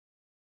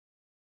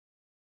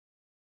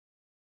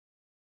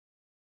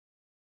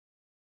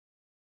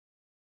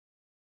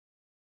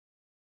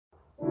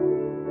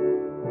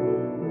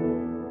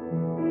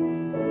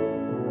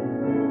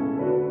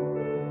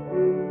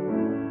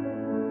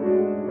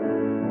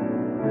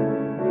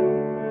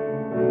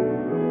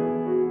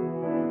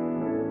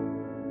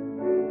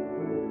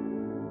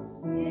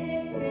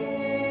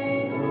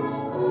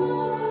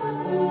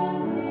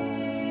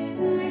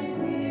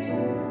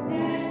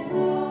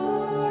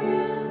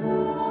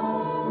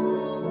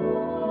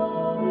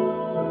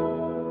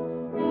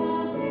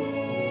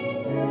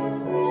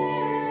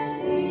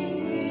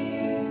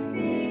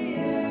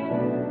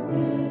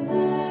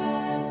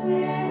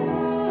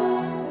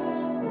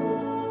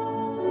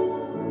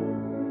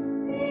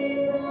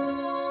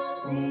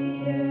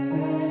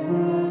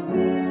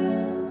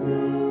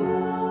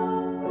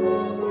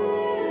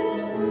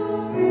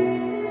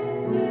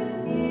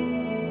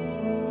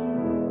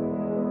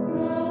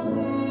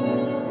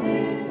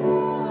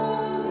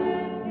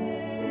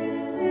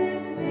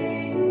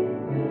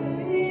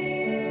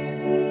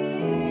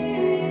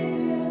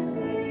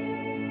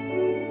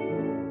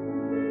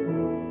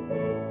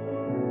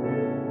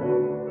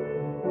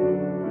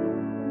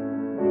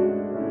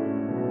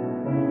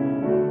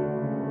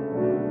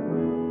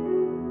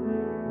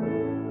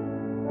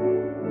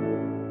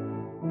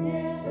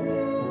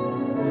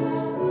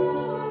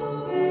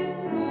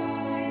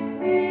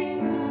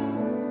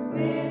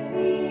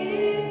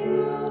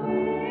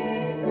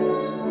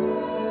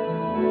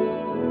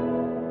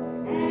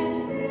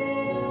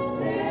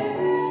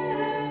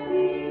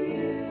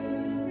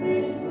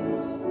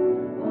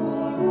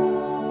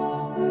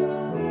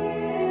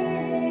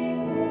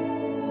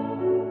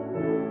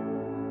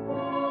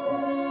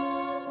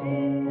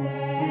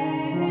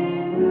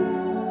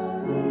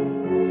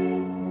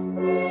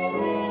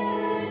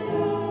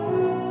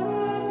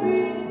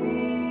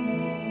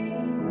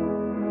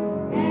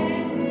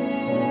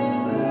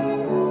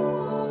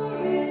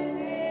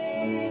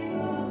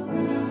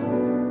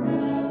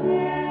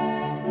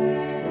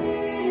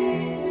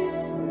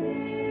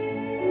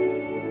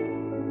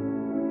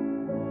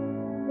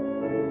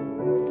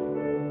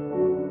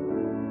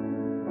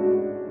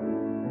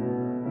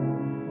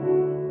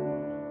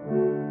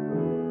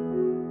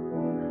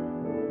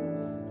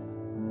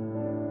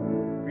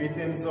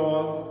Greetings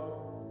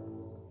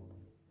all.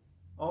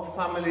 Our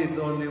family is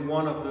only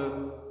one of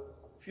the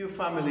few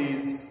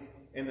families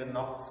in the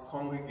Knox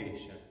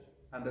congregation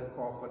and the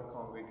Crawford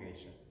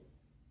congregation.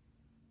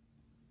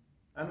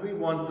 And we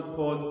want to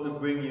pause to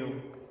bring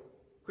you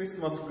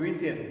Christmas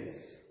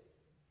greetings.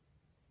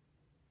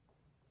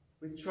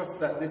 We trust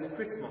that this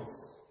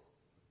Christmas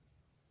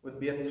would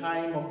be a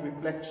time of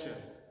reflection,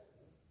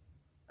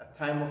 a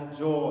time of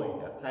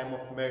joy, a time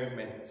of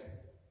merriment,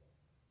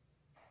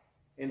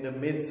 in the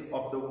midst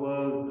of the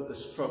world's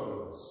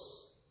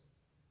struggles.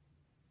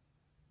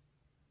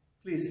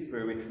 Please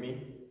pray with me.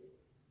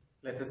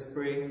 Let us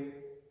pray.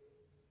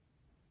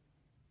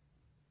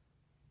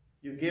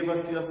 You gave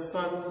us your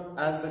Son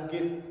as a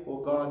gift,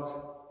 O God,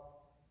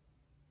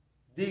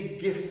 the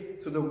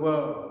gift to the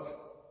world.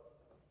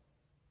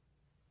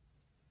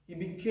 He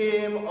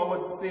became our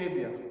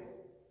Savior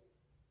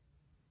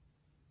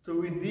to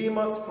redeem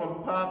us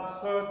from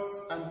past hurts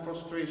and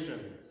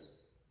frustrations.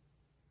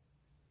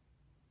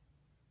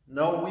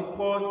 Now we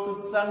pause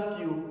to thank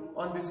you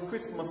on this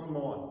Christmas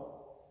morn,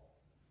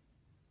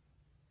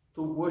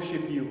 to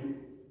worship you,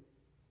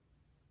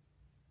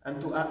 and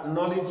to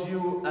acknowledge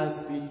you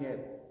as the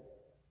head.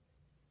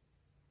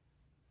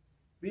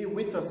 Be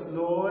with us,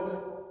 Lord,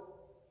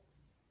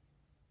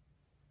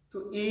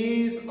 to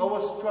ease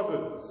our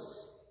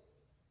struggles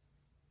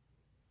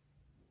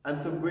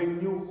and to bring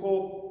new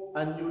hope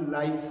and new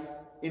life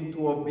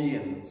into our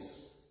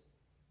beings.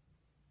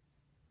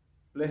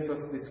 Bless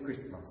us this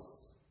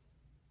Christmas.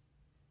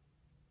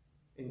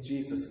 In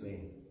Jesus'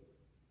 name,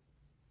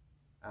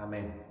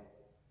 amen.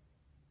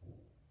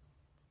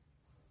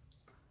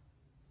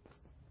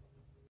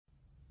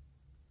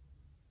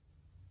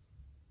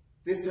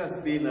 This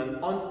has been an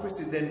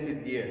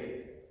unprecedented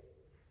year,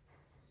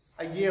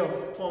 a year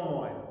of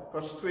turmoil,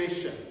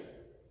 frustration,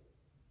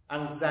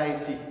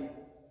 anxiety,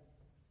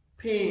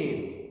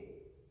 pain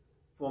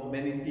for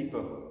many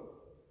people.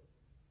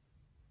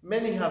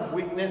 Many have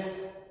witnessed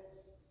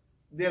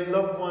their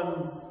loved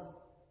ones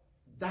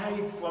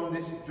died from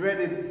this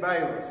dreaded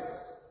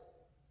virus,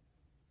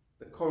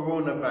 the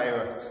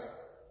coronavirus.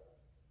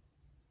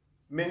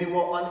 Many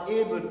were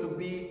unable to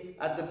be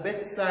at the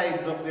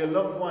bedsides of their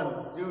loved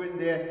ones during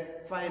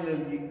their final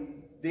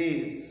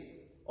days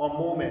or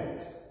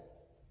moments.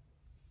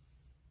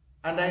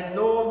 And I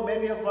know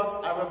many of us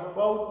are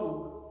about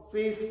to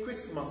face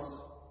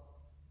Christmas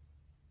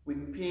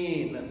with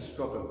pain and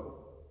struggle.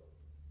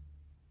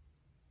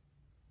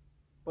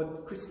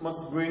 But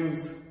Christmas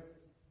brings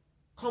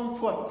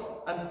comfort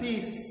and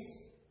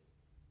peace.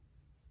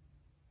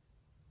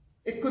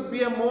 It could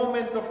be a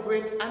moment of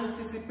great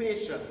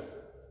anticipation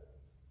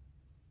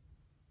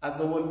as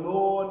our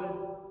Lord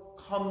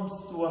comes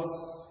to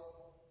us,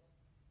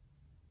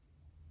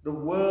 the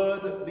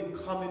Word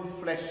becoming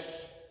flesh,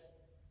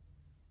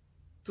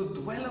 to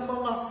dwell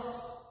among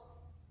us.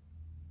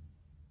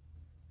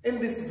 In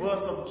this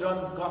verse of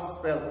John's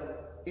Gospel,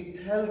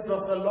 it tells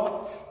us a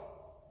lot.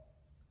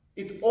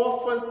 It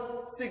offers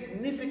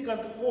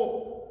significant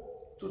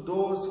hope to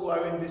those who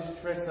are in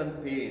distress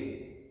and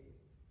pain.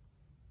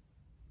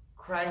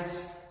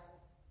 Christ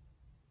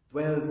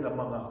dwells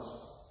among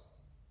us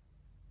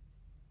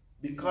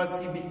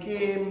because he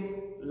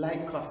became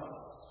like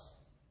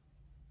us.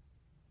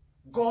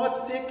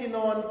 God taking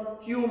on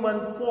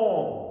human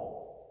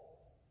form,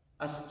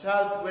 as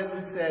Charles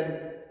Wesley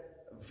said,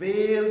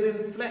 veiled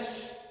in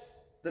flesh,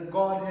 the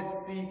Godhead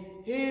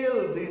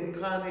hailed the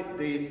incarnate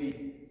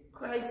deity.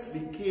 Christ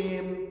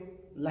became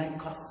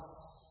like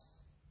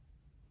us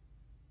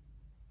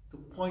to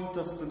point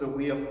us to the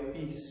way of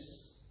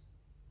peace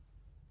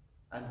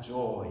and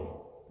joy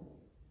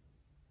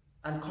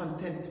and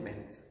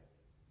contentment.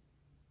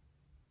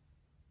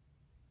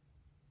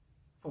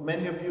 For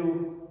many of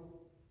you,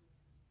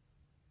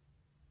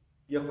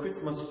 your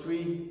Christmas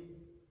tree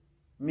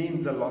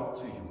means a lot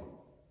to you.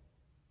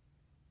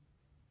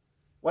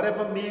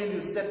 Whatever meal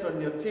you set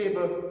on your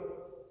table,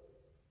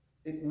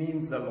 it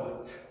means a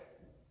lot.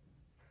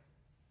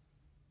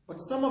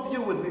 But some of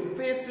you would be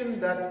facing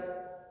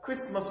that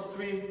Christmas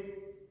tree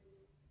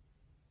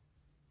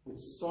with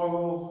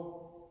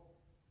sorrow,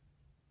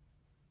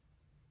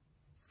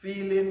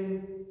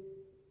 feeling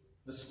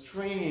the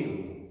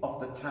strain of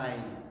the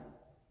time.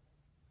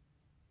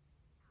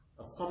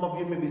 Or some of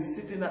you may be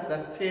sitting at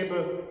that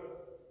table,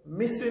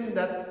 missing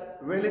that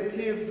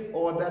relative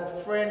or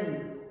that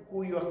friend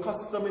who you're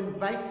accustomed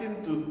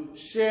inviting to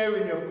share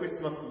in your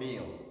Christmas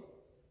meal.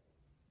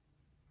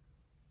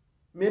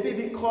 Maybe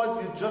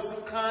because you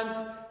just can't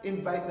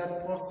invite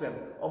that person,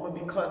 or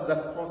because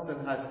that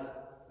person has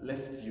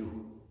left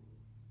you.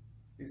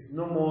 Is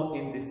no more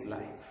in this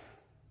life.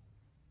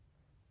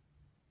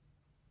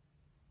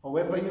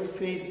 However you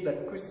face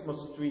that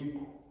Christmas tree,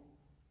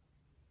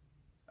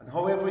 and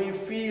however you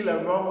feel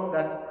around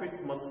that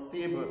Christmas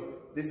table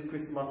this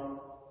Christmas,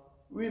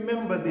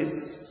 remember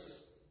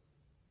this,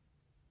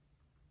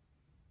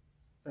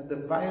 that the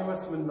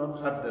virus will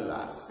not have the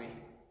last say.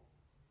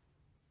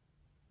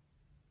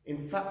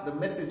 In fact, the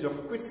message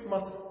of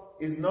Christmas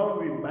is now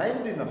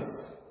reminding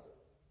us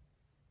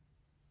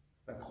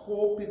that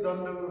hope is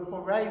on the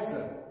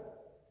horizon.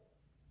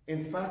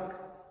 In fact,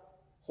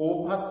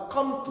 hope has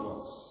come to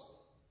us.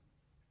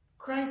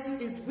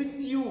 Christ is with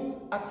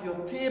you at your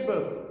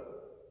table.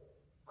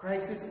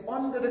 Christ is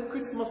under the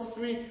Christmas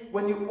tree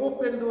when you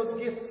open those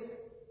gifts.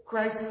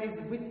 Christ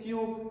is with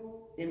you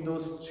in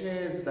those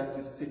chairs that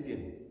you sit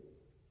in.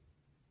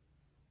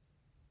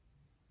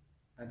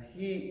 And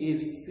he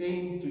is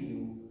saying to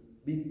you,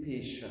 be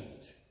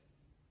patient.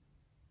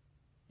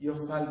 Your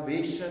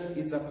salvation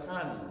is at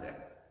hand.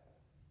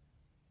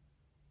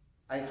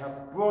 I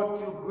have brought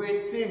you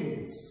great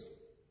things.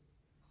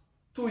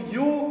 To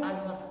you I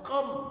have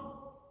come.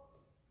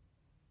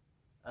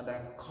 And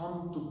I've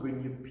come to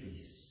bring you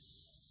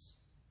peace.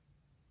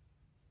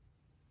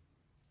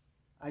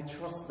 I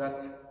trust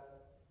that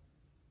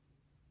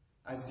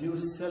as you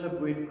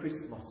celebrate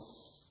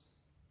Christmas,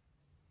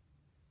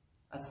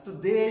 as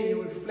today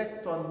you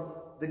reflect on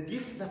the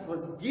gift that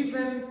was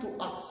given to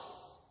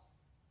us,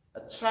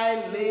 a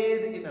child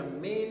laid in a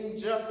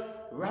manger,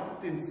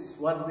 wrapped in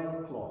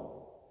swaddling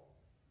cloth,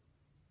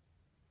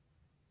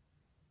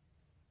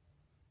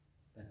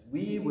 that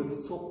we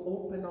will so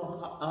open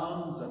our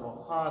arms and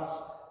our hearts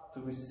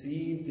to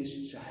receive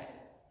this child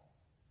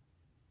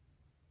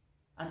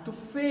and to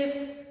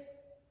face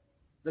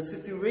the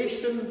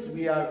situations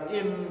we are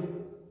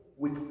in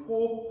with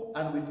hope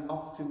and with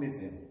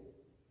optimism,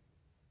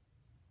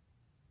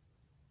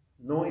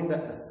 knowing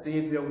that the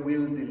Savior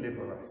will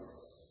deliver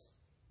us,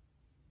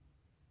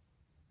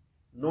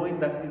 knowing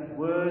that his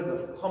word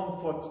of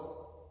comfort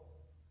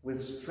will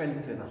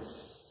strengthen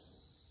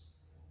us.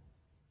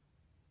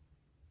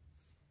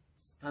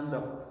 Stand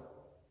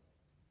up,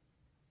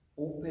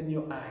 open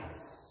your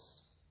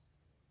eyes,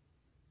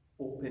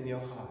 open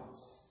your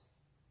hearts,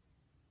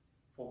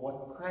 for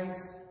what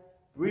Christ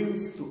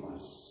brings to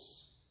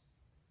us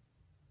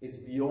is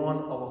beyond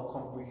our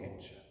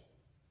comprehension.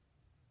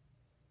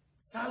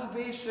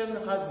 Salvation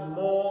has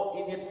more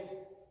in it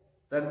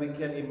than we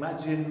can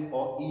imagine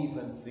or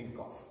even think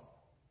of.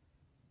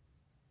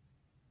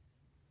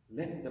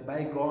 Let the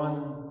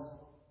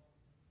bygones,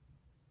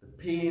 the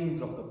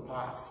pains of the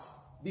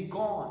past be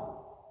gone,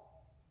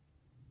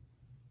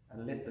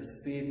 and let the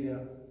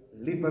Savior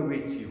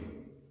liberate you,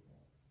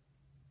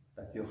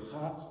 that your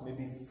heart may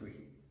be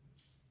free,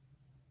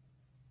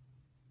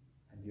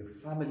 and your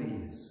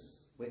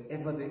families,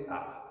 wherever they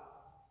are,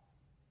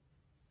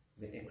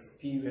 may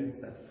experience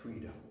that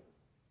freedom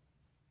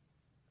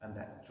and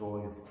that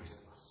joy of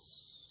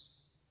Christmas.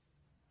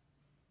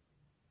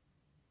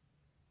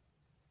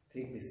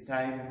 Take this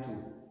time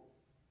to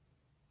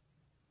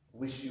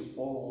wish you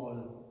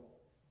all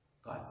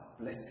God's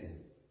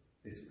blessing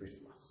this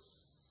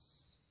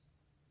Christmas.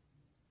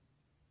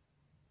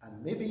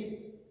 And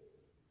maybe,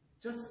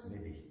 just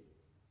maybe,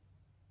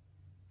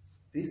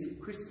 this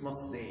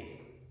Christmas day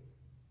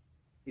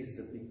is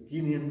the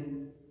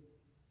beginning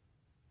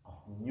of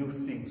new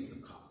things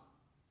to come.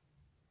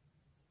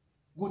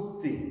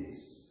 good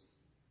things.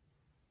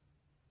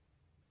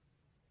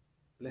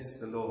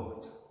 Bless the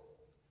Lord,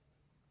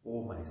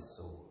 O my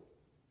soul,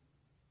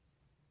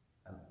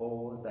 and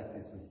all that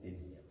is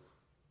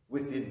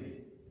within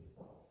me.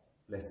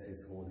 Bless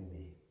his holy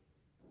name.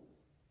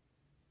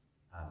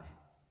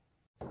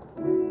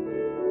 Amen.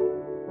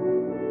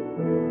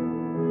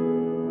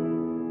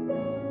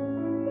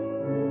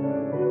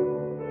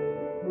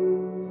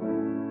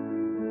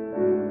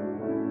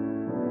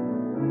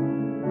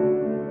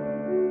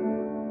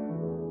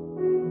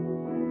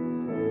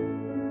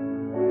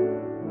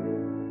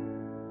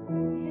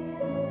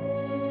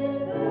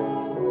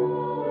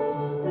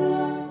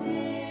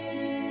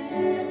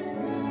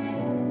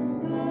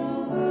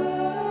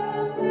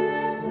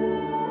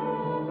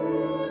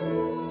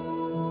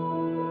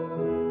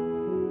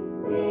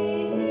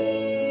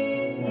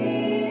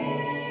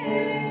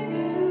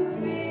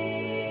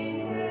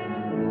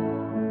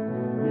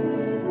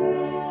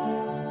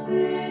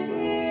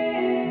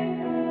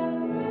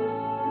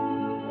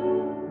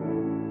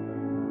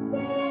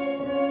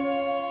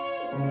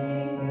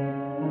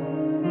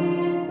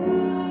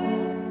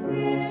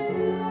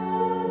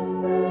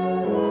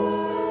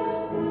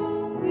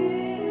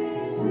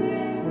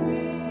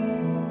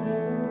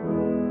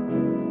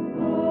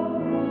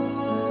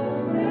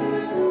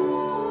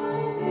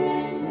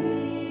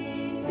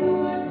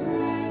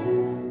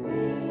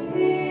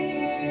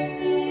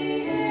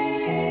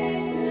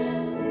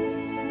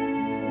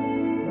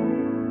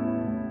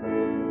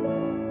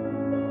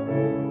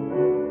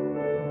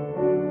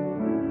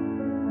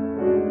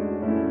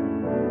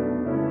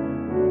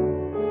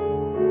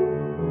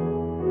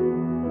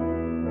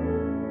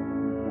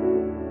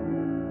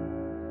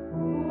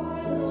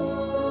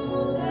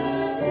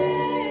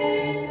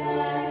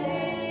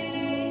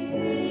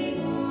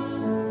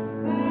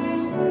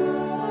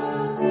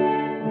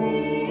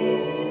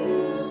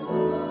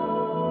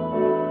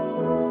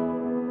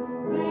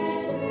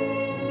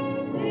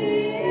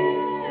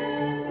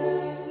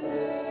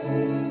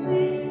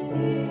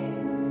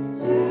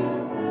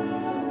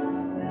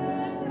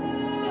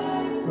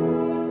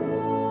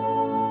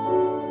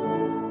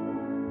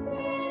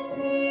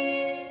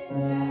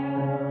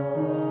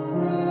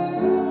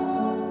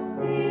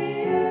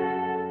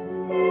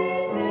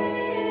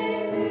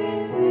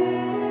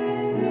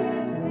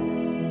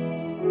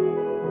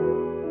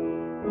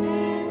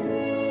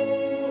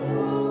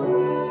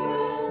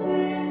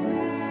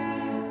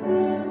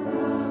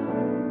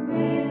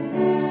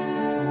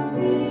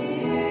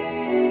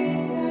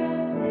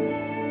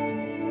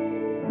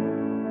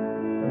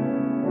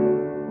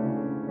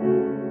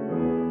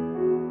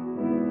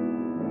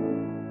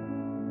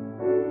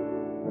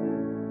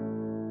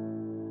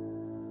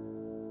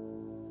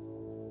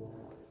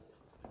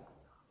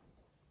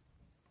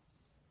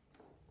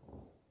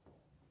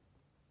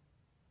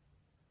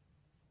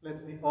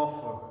 Let me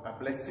offer a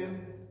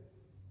blessing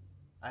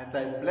as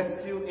I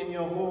bless you in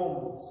your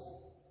homes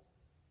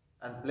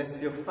and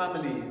bless your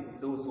families,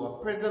 those who are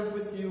present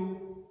with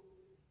you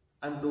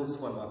and those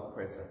who are not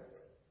present.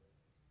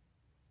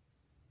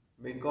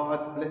 May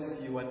God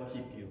bless you and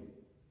keep you.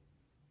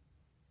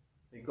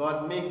 May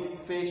God make his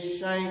face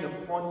shine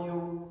upon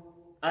you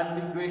and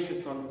be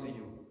gracious unto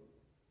you.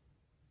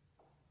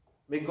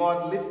 May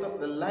God lift up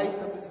the light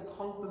of his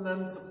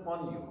countenance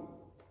upon you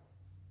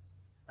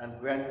and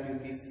grant you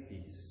his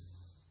peace.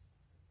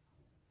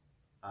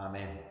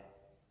 Amen.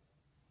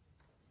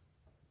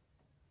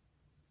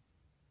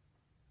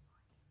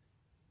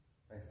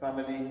 My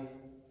family,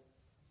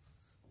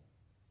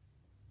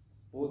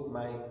 both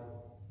my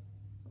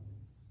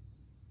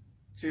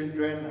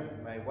children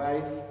and my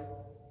wife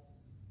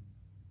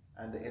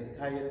and the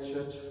entire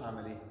church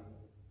family,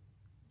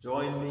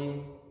 join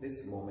me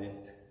this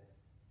moment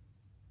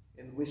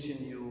in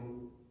wishing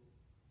you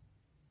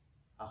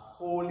a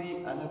holy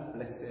and a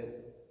blessed,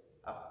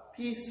 a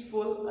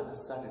peaceful and a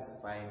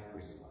satisfying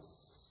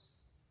Christmas.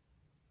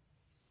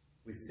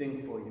 We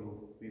sing for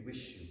you. We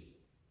wish you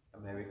a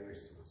Merry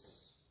Christmas.